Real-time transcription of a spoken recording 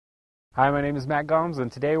Hi, my name is Matt Gomes,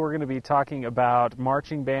 and today we're going to be talking about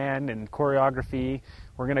marching band and choreography.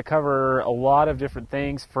 We're going to cover a lot of different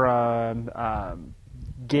things from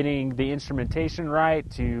getting the instrumentation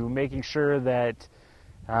right to making sure that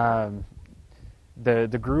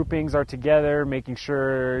the groupings are together, making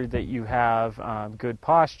sure that you have good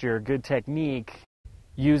posture, good technique,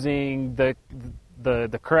 using the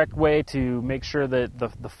correct way to make sure that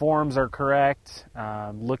the forms are correct,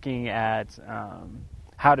 looking at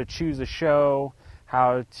how to choose a show,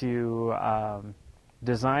 how to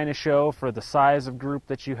design a show for the size of group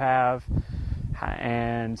that you have,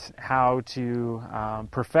 and how to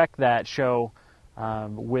perfect that show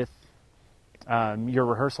with your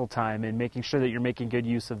rehearsal time and making sure that you're making good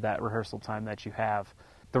use of that rehearsal time that you have.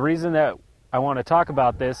 The reason that I want to talk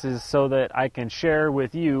about this is so that I can share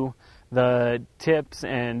with you the tips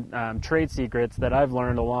and trade secrets that I've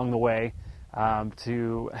learned along the way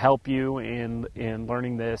to help you in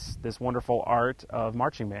learning this wonderful art of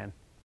marching band.